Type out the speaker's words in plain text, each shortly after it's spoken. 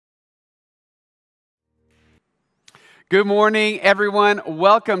Good morning, everyone.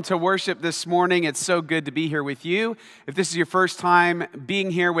 Welcome to worship this morning. It's so good to be here with you. If this is your first time being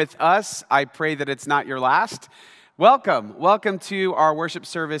here with us, I pray that it's not your last. Welcome. Welcome to our worship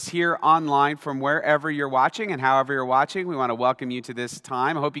service here online from wherever you're watching and however you're watching. We want to welcome you to this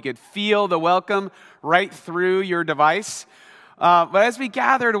time. I hope you could feel the welcome right through your device. But as we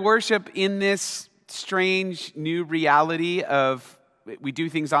gather to worship in this strange new reality of we do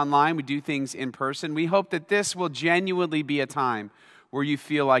things online, we do things in person, we hope that this will genuinely be a time where you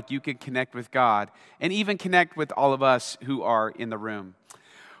feel like you can connect with God and even connect with all of us who are in the room.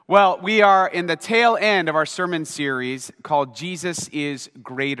 Well, we are in the tail end of our sermon series called Jesus is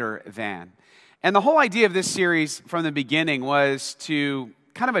Greater Than. And the whole idea of this series from the beginning was to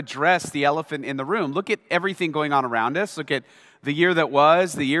kind of address the elephant in the room. Look at everything going on around us. Look at the year that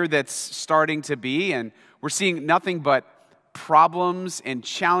was, the year that's starting to be, and we're seeing nothing but problems and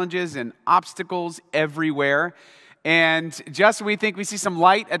challenges and obstacles everywhere. And just when we think we see some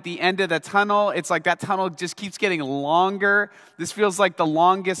light at the end of the tunnel, it's like that tunnel just keeps getting longer. This feels like the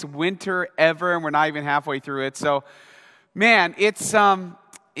longest winter ever, and we're not even halfway through it. So, man, it's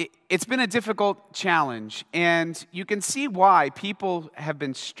been a difficult challenge, and you can see why people have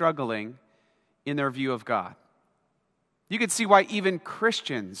been struggling in their view of God. You can see why even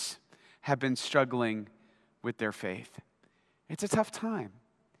Christians have been struggling with their faith. It's a tough time.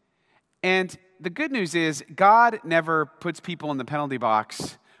 And the good news is God never puts people in the penalty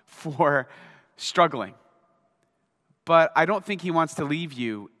box for struggling. But I don't think He wants to leave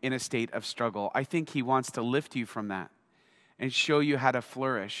you in a state of struggle. I think He wants to lift you from that and show you how to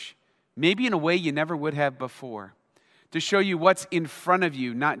flourish, maybe in a way you never would have before, to show you what's in front of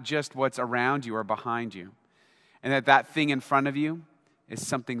you, not just what's around you or behind you, and that thing in front of you is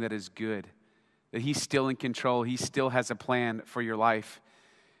something that is good, that He's still in control. He still has a plan for your life.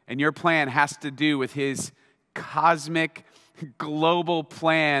 And your plan has to do with His cosmic, global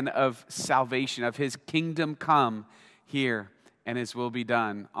plan of salvation, of His kingdom come here, and His will be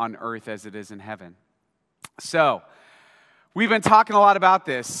done on earth as it is in heaven. So, we've been talking a lot about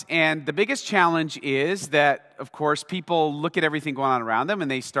this, and the biggest challenge is that, of course, people look at everything going on around them, and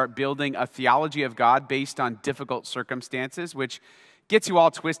they start building a theology of God based on difficult circumstances, which gets you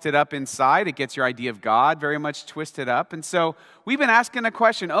all twisted up inside. It gets your idea of God very much twisted up. And so we've been asking the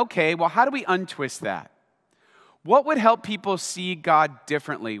question, okay, well, how do we untwist that? What would help people see God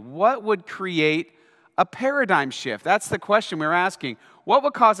differently? What would create a paradigm shift? That's the question we're asking. What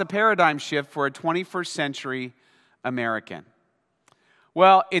would cause a paradigm shift for a 21st century American?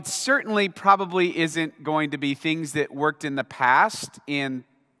 Well, it certainly probably isn't going to be things that worked in the past in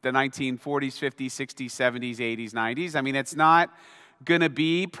the 1940s, 50s, 60s, 70s, 80s, 90s. I mean, it's not going to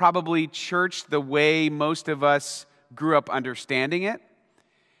be probably church the way most of us grew up understanding it.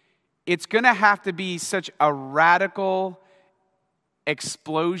 It's going to have to be such a radical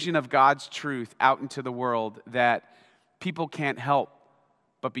explosion of God's truth out into the world that people can't help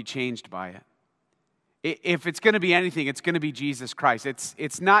but be changed by it. If it's going to be anything, it's going to be Jesus Christ.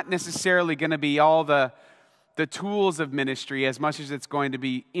 It's not necessarily going to be all the tools of ministry as much as it's going to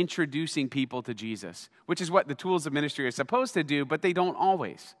be introducing people to Jesus, which is what the tools of ministry are supposed to do, but they don't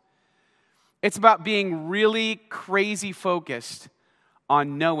always. It's about being really crazy focused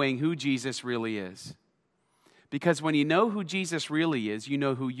on knowing who Jesus really is. Because when you know who Jesus really is, you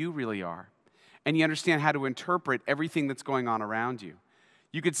know who you really are. And you understand how to interpret everything that's going on around you.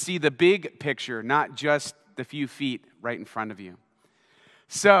 You could see the big picture, not just the few feet right in front of you.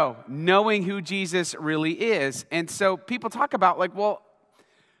 So, knowing who Jesus really is. And so people talk about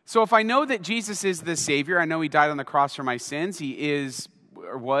so if I know that Jesus is the Savior, I know He died on the cross for my sins, He is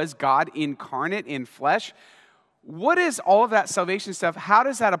or was God incarnate in flesh. What is all of that salvation stuff? How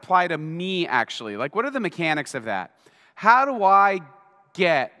does that apply to me actually? What are the mechanics of that? How do I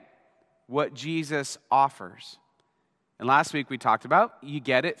get what Jesus offers? And last week we talked about you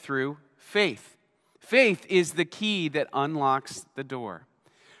get it through faith. Faith is the key that unlocks the door.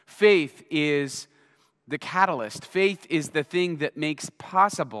 Faith is the catalyst. Faith is the thing that makes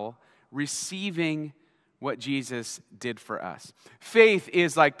possible receiving what Jesus did for us. Faith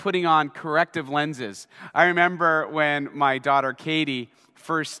is like putting on corrective lenses. I remember when my daughter Katie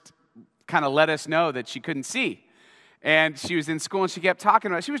first kind of let us know that she couldn't see. And she was in school and she kept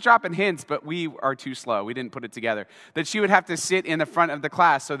talking about it. She was dropping hints, but we are too slow. We didn't put it together. That she would have to sit in the front of the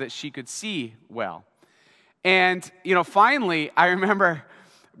class so that she could see well. And, finally, I remember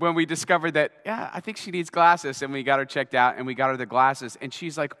when we discovered that, I think she needs glasses, and we got her checked out, and we got her the glasses, and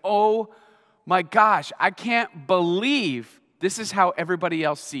she's like, oh my gosh, I can't believe this is how everybody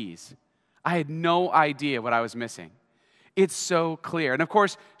else sees. I had no idea what I was missing. It's so clear. And of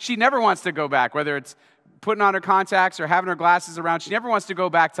course, she never wants to go back, whether it's putting on her contacts or having her glasses around. She never wants to go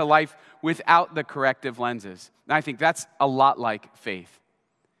back to life without the corrective lenses. And I think that's a lot like faith.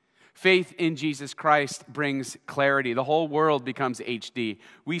 Faith in Jesus Christ brings clarity. The whole world becomes HD.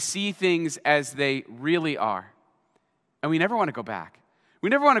 We see things as they really are. And we never want to go back. We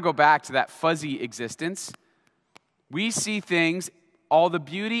never want to go back to that fuzzy existence. We see things, all the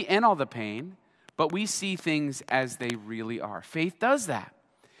beauty and all the pain, but we see things as they really are. Faith does that.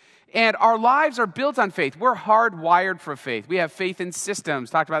 And our lives are built on faith. We're hardwired for faith. We have faith in systems.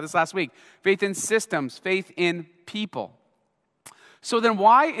 Talked about this last week. Faith in systems, faith in people. So then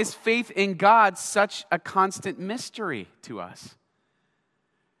why is faith in God such a constant mystery to us?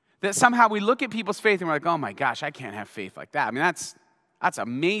 That somehow we look at people's faith and we're like, oh my gosh, I can't have faith like that. I mean, that's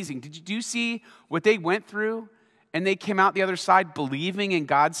amazing. Do you see what they went through? And they came out the other side believing in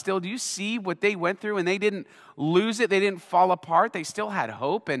God still. Do you see what they went through? And they didn't lose it. They didn't fall apart. They still had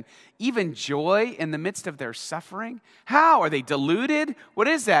hope and even joy in the midst of their suffering. How? Are they deluded? What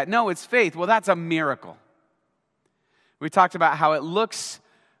is that? No, it's faith. Well, that's a miracle. We talked about how it looks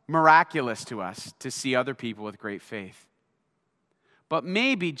miraculous to us to see other people with great faith. But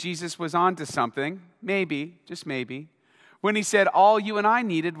maybe Jesus was onto something, maybe, just maybe, when he said all you and I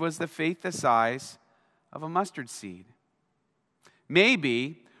needed was the faith the size of a mustard seed.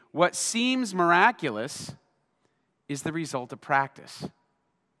 Maybe what seems miraculous is the result of practice.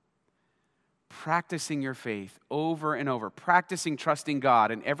 Practicing your faith over and over. Practicing trusting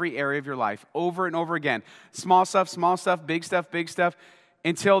God in every area of your life over and over again. Small stuff, big stuff,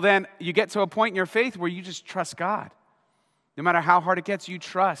 until then you get to a point in your faith where you just trust God. No matter how hard it gets, you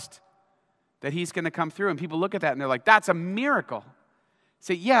trust that he's going to come through. And people look at that and they're like, that's a miracle.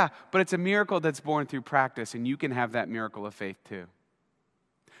 Say, yeah, but it's a miracle that's born through practice, and you can have that miracle of faith too.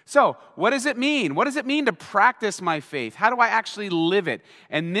 So, what does it mean? What does it mean to practice my faith? How do I actually live it?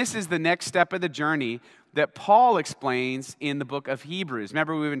 And this is the next step of the journey that Paul explains in the book of Hebrews.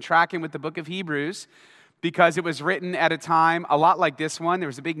 Remember, we've been tracking with the book of Hebrews because it was written at a time a lot like this one. There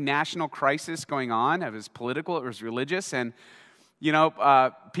was a big national crisis going on. It was political, it was religious, and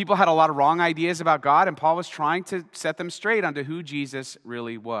people had a lot of wrong ideas about God, and Paul was trying to set them straight onto who Jesus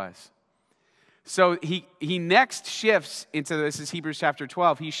really was. So he next shifts into, this is Hebrews chapter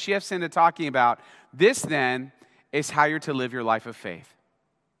 12, he shifts into talking about this then is how you're to live your life of faith.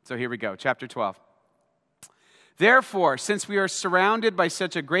 So here we go, chapter 12. Therefore, since we are surrounded by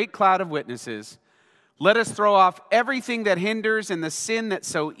such a great cloud of witnesses, let us throw off everything that hinders and the sin that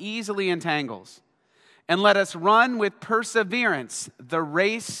so easily entangles. And let us run with perseverance the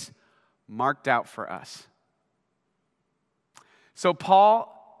race marked out for us. So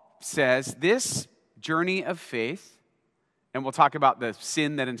Paul says this journey of faith, and we'll talk about the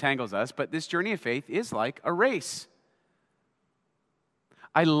sin that entangles us, but this journey of faith is like a race.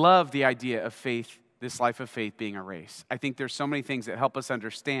 I love the idea of faith, this life of faith being a race. I think there's so many things that help us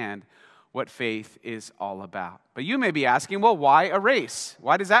understand what faith is all about. But you may be asking, well, why a race?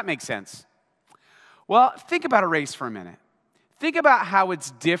 Why does that make sense? Well, think about a race for a minute. Think about how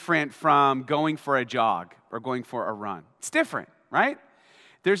it's different from going for a jog or going for a run. It's different, right?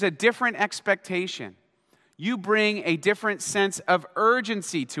 There's a different expectation. You bring a different sense of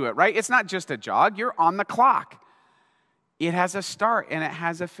urgency to it, right? It's not just a jog. You're on the clock. It has a start and it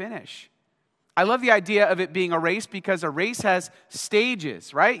has a finish. I love the idea of it being a race because a race has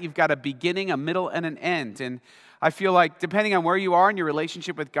stages, right? You've got a beginning, a middle, and an end. And I feel like depending on where you are in your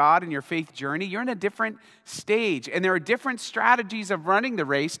relationship with God and your faith journey, you're in a different stage. And there are different strategies of running the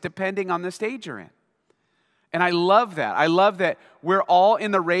race depending on the stage you're in. And I love that. I love that we're all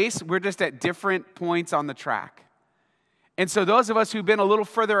in the race. We're just at different points on the track. And so those of us who've been a little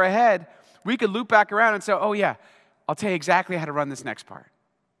further ahead, we could loop back around and say, oh yeah, I'll tell you exactly how to run this next part.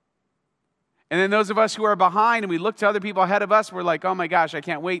 And then those of us who are behind and we look to other people ahead of us, we're like, oh my gosh, I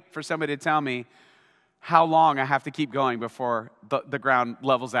can't wait for somebody to tell me how long I have to keep going before the ground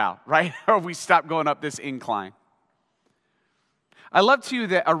levels out, right? Or we stop going up this incline. I love too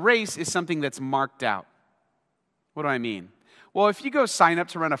that a race is something that's marked out. What do I mean? Well, if you go sign up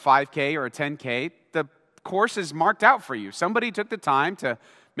to run a 5K or a 10K, the course is marked out for you. Somebody took the time to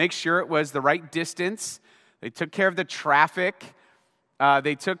make sure it was the right distance. They took care of the traffic.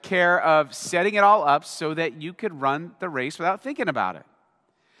 They took care of setting it all up so that you could run the race without thinking about it.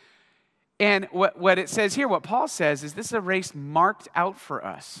 And what it says here, what Paul says, is this is a race marked out for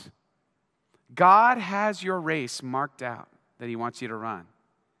us. God has your race marked out that he wants you to run.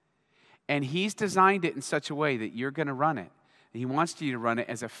 And he's designed it in such a way that you're going to run it. And he wants you to run it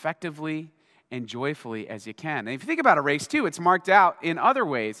as effectively and joyfully as you can. And if you think about a race too, it's marked out in other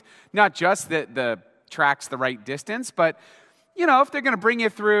ways. Not just that the track's the right distance, but if they're going to bring you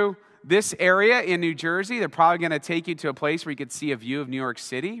through this area in New Jersey, they're probably going to take you to a place where you could see a view of New York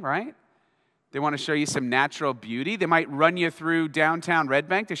City, right? They want to show you some natural beauty. They might run you through downtown Red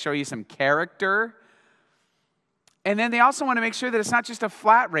Bank to show you some character. And then they also want to make sure that it's not just a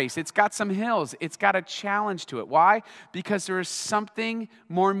flat race. It's got some hills. It's got a challenge to it. Why? Because there is something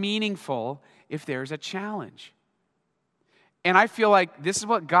more meaningful if there's a challenge. And I feel like this is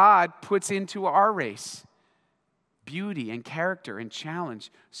what God puts into our race. Beauty and character and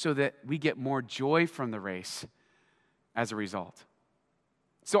challenge so that we get more joy from the race as a result.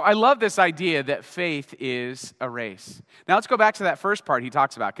 So I love this idea that faith is a race. Now let's go back to that first part he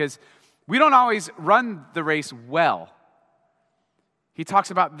talks about, because we don't always run the race well. He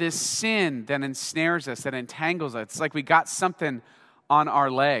talks about this sin that ensnares us, that entangles us. It's like we got something on our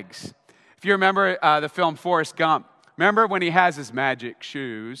legs. If you remember the film Forrest Gump, remember when he has his magic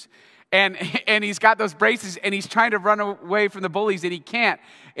shoes and he's got those braces and he's trying to run away from the bullies and he can't.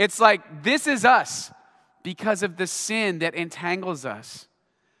 It's like this is us because of the sin that entangles us.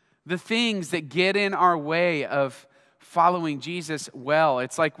 The things that get in our way of following Jesus well.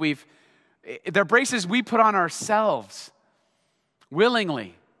 It's like they're braces we put on ourselves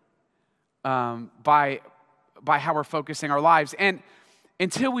willingly by how we're focusing our lives. And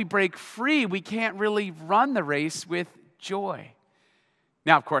until we break free, we can't really run the race with joy.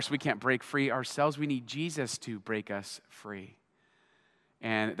 Now, of course, we can't break free ourselves. We need Jesus to break us free.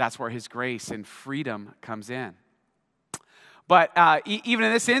 And that's where his grace and freedom comes in. But even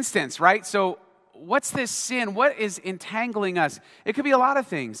in this instance, right? So what's this sin? What is entangling us? It could be a lot of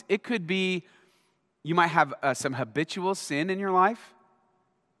things. It could be you might have some habitual sin in your life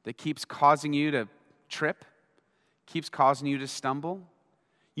that keeps causing you to trip, keeps causing you to stumble.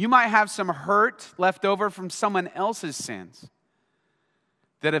 You might have some hurt left over from someone else's sins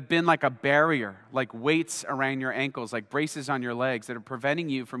that have been like a barrier, like weights around your ankles, like braces on your legs that are preventing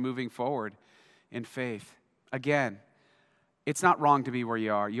you from moving forward in faith. Again, it's not wrong to be where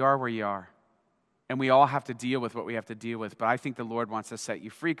you are. You are where you are. And we all have to deal with what we have to deal with. But I think the Lord wants to set you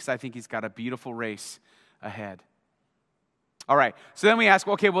free because I think he's got a beautiful race ahead. All right, so then we ask,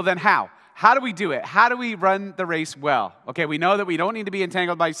 okay, well then how? How do we do it? How do we run the race well? Okay, we know that we don't need to be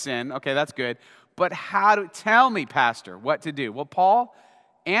entangled by sin. Okay, that's good. But tell me, Pastor, what to do? Well, Paul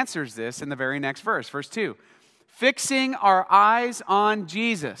answers this in the very next verse, verse 2. Fixing our eyes on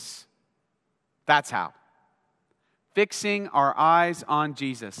Jesus. That's how. Fixing our eyes on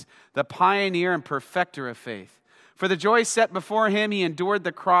Jesus, the pioneer and perfecter of faith. For the joy set before him, he endured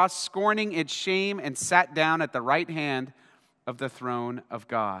the cross, scorning its shame, and sat down at the right hand of the throne of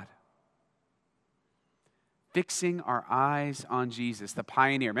God. Fixing our eyes on Jesus, the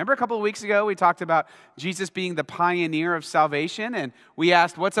pioneer. Remember a couple of weeks ago we talked about Jesus being the pioneer of salvation, and we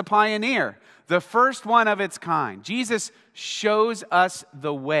asked, what's a pioneer? The first one of its kind. Jesus shows us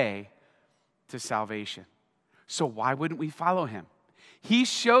the way to salvation. So why wouldn't we follow him? He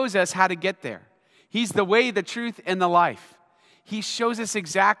shows us how to get there. He's the way, the truth, and the life. He shows us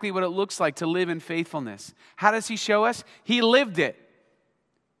exactly what it looks like to live in faithfulness. How does he show us? He lived it.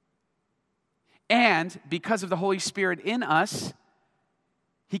 And because of the Holy Spirit in us,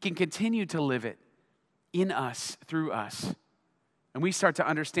 he can continue to live it in us, through us. And we start to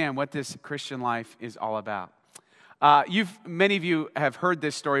understand what this Christian life is all about. Many of you have heard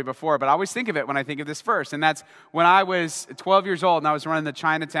this story before, but I always think of it when I think of this verse. And that's when I was 12 years old and I was running the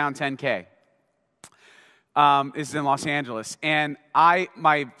Chinatown 10K. This is in Los Angeles. And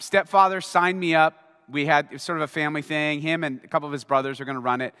my stepfather signed me up. We had sort of a family thing. Him and a couple of his brothers are going to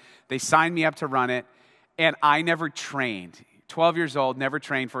run it. They signed me up to run it. And I never trained. 12 years old, never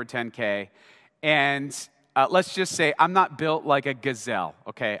trained for a 10K. And let's just say I'm not built like a gazelle,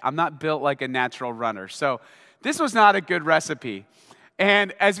 okay? I'm not built like a natural runner. So this was not a good recipe.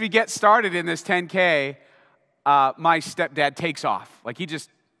 And as we get started in this 10K, my stepdad takes off. Like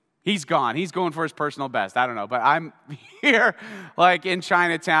he's gone. He's going for his personal best. I don't know. But I'm here like in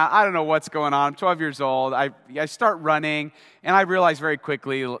Chinatown. I don't know what's going on. I'm 12 years old. I start running, and I realize very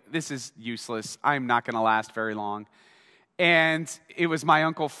quickly, this is useless. I'm not going to last very long. And it was my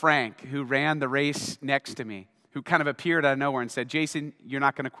Uncle Frank who ran the race next to me, who kind of appeared out of nowhere and said, Jason, you're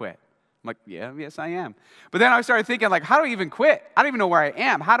not going to quit. I'm like, yes, I am. But then I started thinking, like, how do I even quit? I don't even know where I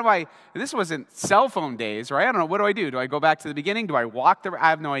am. This wasn't cell phone days, right? I don't know. What do I do? Do I go back to the beginning? Do I walk I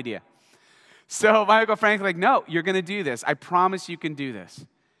have no idea. So my Uncle Frank's like, no, you're going to do this. I promise you can do this.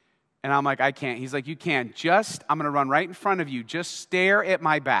 And I'm like, I can't. He's like, you can. I'm going to run right in front of you. Just stare at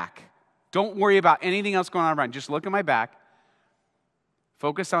my back. Don't worry about anything else going on around. Just look at my back.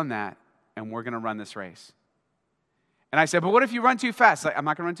 Focus on that, and we're going to run this race. And I said, but what if you run too fast? Like, I'm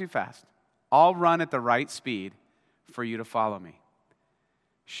not going to run too fast. I'll run at the right speed for you to follow me.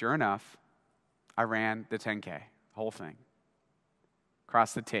 Sure enough, I ran the 10K, whole thing,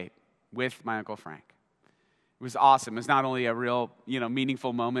 across the tape with my Uncle Frank. It was awesome. It was not only a real,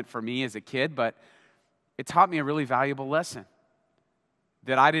 meaningful moment for me as a kid, but it taught me a really valuable lesson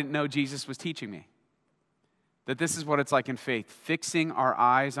that I didn't know Jesus was teaching me. That this is what it's like in faith. Fixing our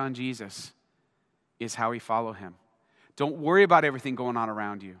eyes on Jesus is how we follow him. Don't worry about everything going on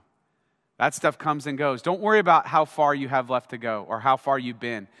around you. That stuff comes and goes. Don't worry about how far you have left to go or how far you've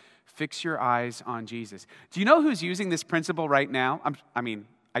been. Fix your eyes on Jesus. Do you know who's using this principle right now?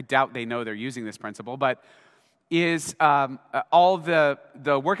 I doubt they know they're using this principle, but is all the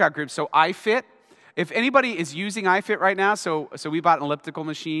workout groups. So iFit, if anybody is using iFit right now, so we bought an elliptical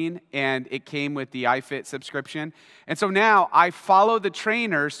machine, and it came with the iFit subscription. And so now I follow the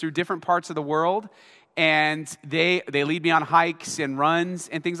trainers through different parts of the world, and they lead me on hikes and runs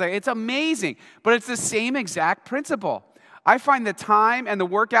and things like that. It's amazing, but it's the same exact principle. I find the time and the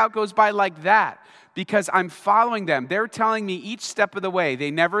workout goes by like that because I'm following them. They're telling me each step of the way.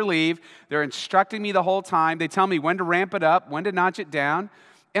 They never leave. They're instructing me the whole time. They tell me when to ramp it up, when to notch it down.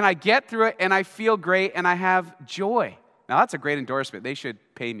 And I get through it, and I feel great, and I have joy. Now, that's a great endorsement. They should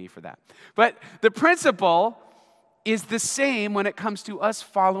pay me for that. But the principle is the same when it comes to us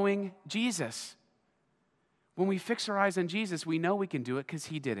following Jesus. When we fix our eyes on Jesus, we know we can do it because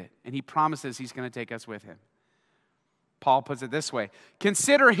he did it, and he promises he's going to take us with him. Paul puts it this way: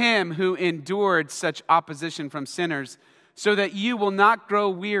 consider him who endured such opposition from sinners so that you will not grow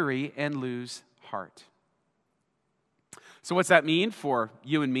weary and lose heart. So what's that mean for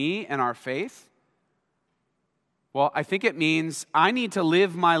you and me and our faith? Well, I think it means I need to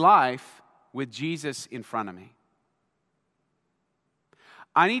live my life with Jesus in front of me.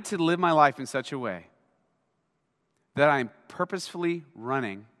 I need to live my life in such a way that I'm purposefully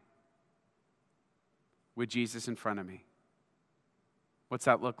running with Jesus in front of me. What's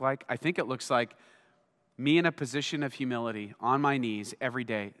that look like? I think it looks like me in a position of humility on my knees every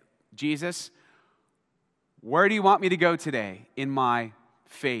day. Jesus, where do you want me to go today in my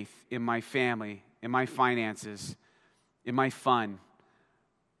faith, in my family, in my finances, in my fun?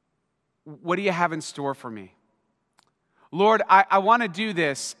 What do you have in store for me? Lord, I want to do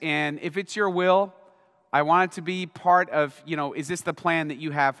this, and if it's your will, I want it to be part of, is this the plan that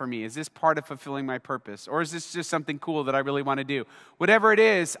you have for me? Is this part of fulfilling my purpose? Or is this just something cool that I really want to do? Whatever it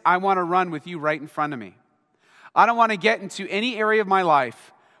is, I want to run with you right in front of me. I don't want to get into any area of my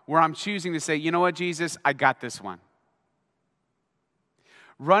life where I'm choosing to say, you know what, Jesus, I got this one.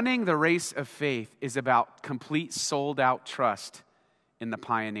 Running the race of faith is about complete sold-out trust in the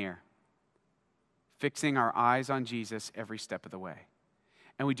pioneer. Fixing our eyes on Jesus every step of the way.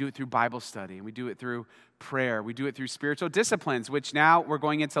 And we do it through Bible study, and we do it through prayer. We do it through spiritual disciplines, which now we're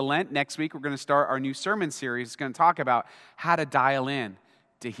going into Lent. Next week, we're going to start our new sermon series. It's going to talk about how to dial in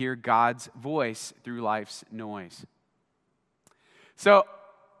to hear God's voice through life's noise. So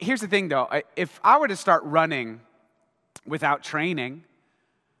here's the thing, though. If I were to start running without training,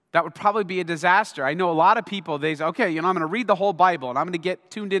 that would probably be a disaster. I know a lot of people, they say, okay, I'm going to read the whole Bible, and I'm going to get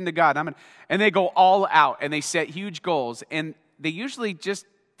tuned into God. And they go all out, and they set huge goals. And they usually just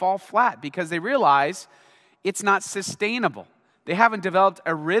fall flat because they realize it's not sustainable. They haven't developed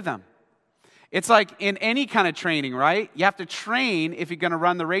a rhythm. It's like in any kind of training, right? You have to train if you're going to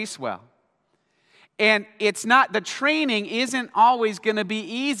run the race well. And the training isn't always going to be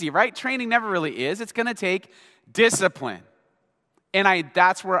easy, right? Training never really is. It's going to take discipline. And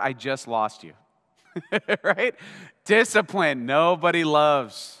that's where I just lost you, right? Discipline. Nobody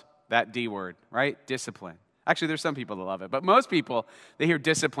loves that D word, right? Discipline. Actually, there's some people that love it, but most people, they hear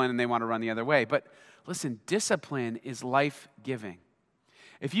discipline and they want to run the other way. But listen, discipline is life-giving.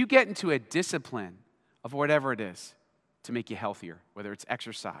 If you get into a discipline of whatever it is to make you healthier, whether it's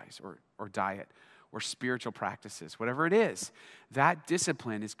exercise or diet or spiritual practices, whatever it is, that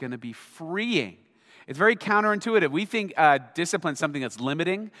discipline is going to be freeing. It's very counterintuitive. We think discipline is something that's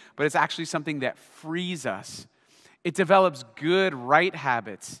limiting, but it's actually something that frees us. It develops good, right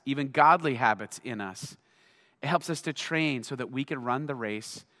habits, even godly habits in us. It helps us to train so that we can run the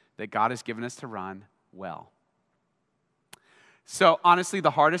race that God has given us to run well. So honestly, the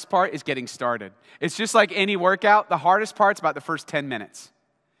hardest part is getting started. It's just like any workout. The hardest part's about the first 10 minutes.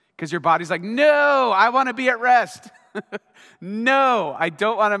 Because your body's like, no, I want to be at rest. No, I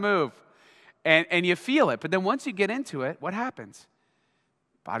don't want to move. And you feel it. But then once you get into it, what happens?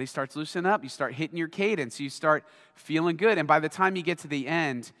 Body starts loosening up. You start hitting your cadence. You start feeling good. And by the time you get to the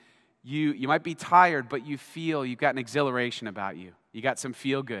end, you might be tired, but you feel you've got an exhilaration about you. You got some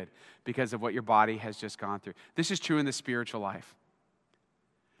feel good because of what your body has just gone through. This is true in the spiritual life.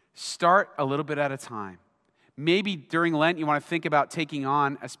 Start a little bit at a time. Maybe during Lent, you want to think about taking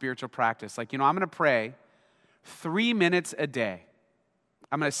on a spiritual practice. Like, I'm going to pray 3 minutes a day.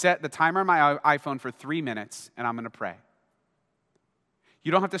 I'm going to set the timer on my iPhone for 3 minutes, and I'm going to pray.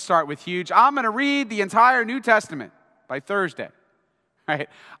 You don't have to start with huge, I'm going to read the entire New Testament by Thursday, right?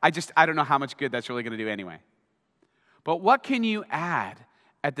 I don't know how much good that's really going to do anyway. But what can you add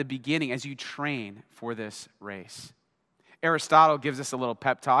at the beginning as you train for this race? Aristotle gives us a little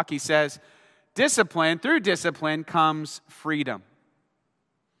pep talk. He says, through discipline comes freedom.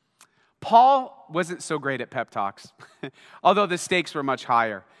 Paul wasn't so great at pep talks, although the stakes were much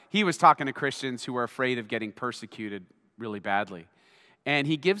higher. He was talking to Christians who were afraid of getting persecuted really badly. And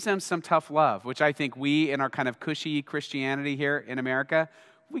he gives them some tough love, which I think we, in our kind of cushy Christianity here in America,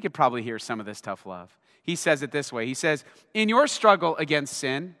 we could probably hear some of this tough love. He says it this way. He says, in your struggle against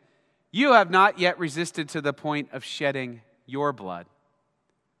sin, you have not yet resisted to the point of shedding your blood.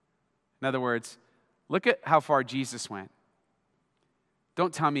 In other words, look at how far Jesus went.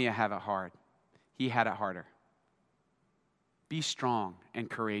 Don't tell me you have it hard. He had it harder. Be strong and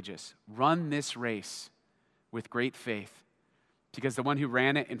courageous. Run this race with great faith, because the one who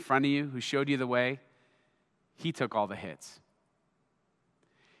ran it in front of you, who showed you the way, he took all the hits.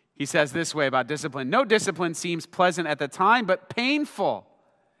 He says this way about discipline. No discipline seems pleasant at the time, but painful.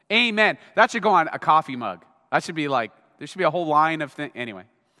 Amen. That should go on a coffee mug. That should be like, there should be a whole line of things. Anyway.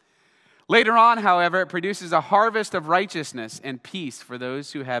 Later on, however, it produces a harvest of righteousness and peace for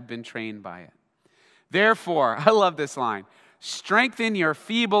those who have been trained by it. Therefore, I love this line, strengthen your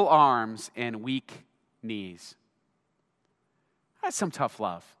feeble arms and weak knees. That's some tough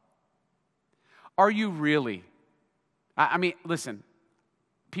love. Are you really? I mean, listen,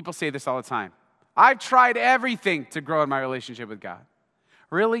 people say this all the time. I've tried everything to grow in my relationship with God.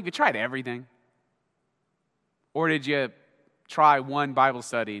 Really? You tried everything? Or did you try one Bible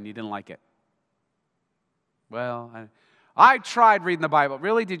study and you didn't like it? Well, I tried reading the Bible.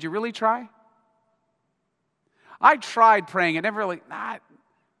 Really? Did you really try? I tried praying and never really,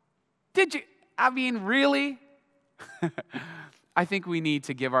 did you? I mean, really? I think we need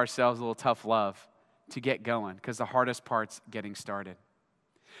to give ourselves a little tough love to get going, because the hardest part's getting started.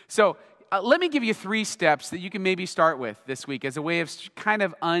 So let me give you 3 steps that you can maybe start with this week as a way of kind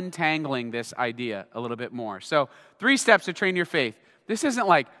of untangling this idea a little bit more. So 3 steps to train your faith. This isn't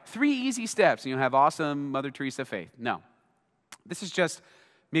like 3 easy steps and you'll have awesome Mother Teresa faith. No. This is just,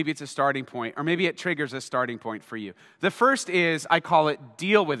 maybe it's a starting point, or maybe it triggers a starting point for you. The first is, I call it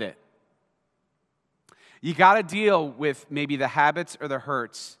deal with it. You got to deal with maybe the habits or the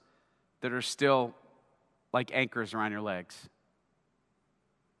hurts that are still like anchors around your legs.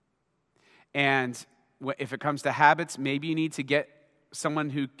 And if it comes to habits, maybe you need to get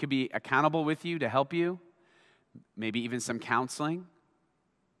someone who could be accountable with you to help you, maybe even some counseling.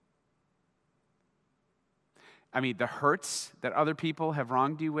 I mean, the hurts that other people have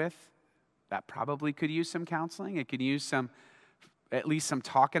wronged you with, that probably could use some counseling. It could use at least some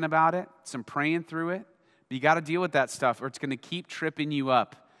talking about it, some praying through it. But you got to deal with that stuff, or it's going to keep tripping you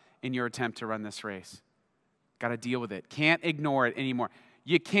up in your attempt to run this race. Got to deal with it. Can't ignore it anymore.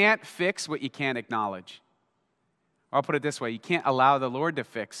 You can't fix what you can't acknowledge. Or I'll put it this way. You can't allow the Lord to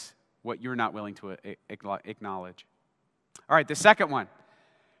fix what you're not willing to acknowledge. All right, the second one.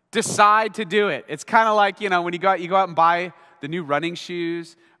 Decide to do it. It's kind of like, when you go out and buy the new running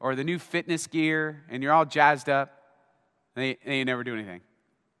shoes or the new fitness gear, and you're all jazzed up, and you never do anything,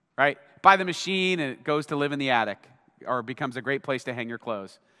 right? Buy the machine, and it goes to live in the attic, or becomes a great place to hang your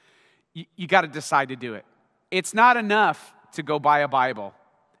clothes. You got to decide to do it. It's not enough to go buy a Bible.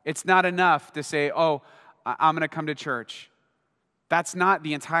 It's not enough to say, oh, I'm going to come to church. That's not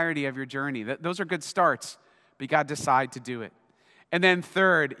the entirety of your journey. Those are good starts, but you got to decide to do it. And then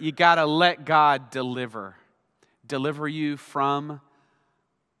third, you got to let God deliver you from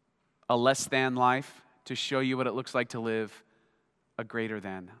a less than life to show you what it looks like to live a greater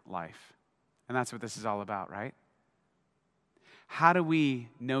than life. And that's what this is all about, right? How do we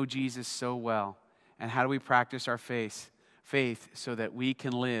know Jesus so well? And how do we practice our faith so that we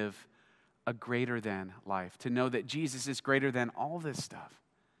can live a greater than life? To know that Jesus is greater than all this stuff.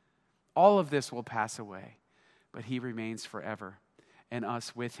 All of this will pass away, but he remains forever, and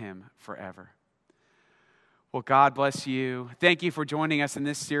us with him forever. Well, God bless you. Thank you for joining us in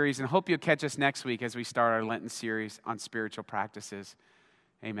this series, and hope you'll catch us next week as we start our Lenten series on spiritual practices.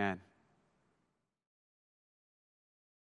 Amen.